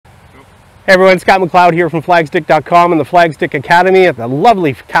Hey everyone, Scott McLeod here from Flagstick.com and the Flagstick Academy at the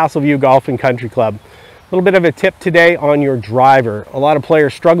lovely Casselview Golf and Country Club. A little bit of a tip today on your driver. A lot of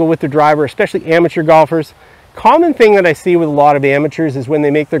players struggle with their driver, especially amateur golfers. Common thing that I see with a lot of amateurs is when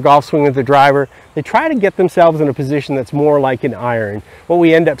they make their golf swing with the driver, they try to get themselves in a position that's more like an iron. What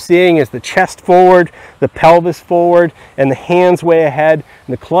we end up seeing is the chest forward, the pelvis forward, and the hands way ahead,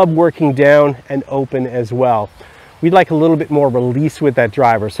 and the club working down and open as well. We'd like a little bit more release with that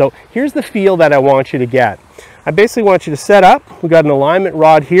driver. So here's the feel that I want you to get. I basically want you to set up. We've got an alignment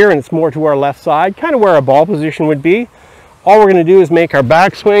rod here and it's more to our left side, kind of where our ball position would be. All we're going to do is make our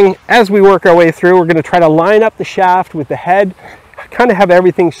backswing. As we work our way through, we're going to try to line up the shaft with the head, kind of have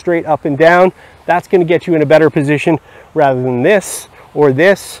everything straight up and down. That's going to get you in a better position rather than this or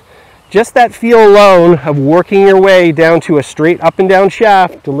this. Just that feel alone of working your way down to a straight up and down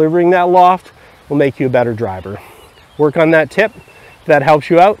shaft, delivering that loft, will make you a better driver. Work on that tip. If that helps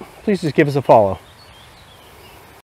you out, please just give us a follow.